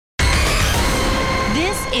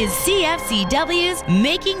is CFCW's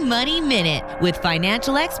Making Money Minute with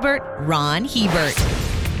financial expert Ron Hebert.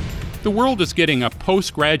 The world is getting a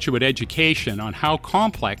postgraduate education on how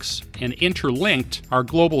complex and interlinked our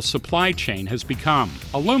global supply chain has become.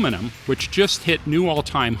 Aluminum, which just hit new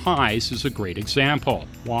all-time highs, is a great example.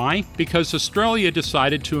 Why? Because Australia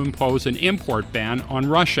decided to impose an import ban on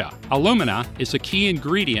Russia. Alumina is a key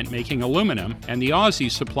ingredient making aluminum, and the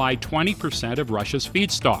Aussies supply 20% of Russia's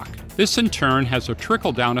feedstock. This in turn has a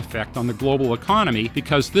trickle-down effect on the global economy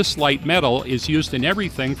because this light metal is used in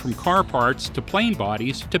everything from car parts to plane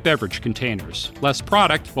bodies to beverage containers. Less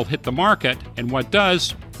product will hit the market, and what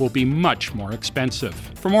does will be much more expensive.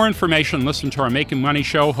 For more information, listen to our Making Money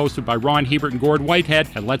show hosted by Ron Hebert and Gord Whitehead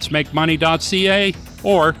at letsmakemoney.ca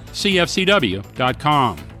or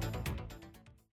cfcw.com.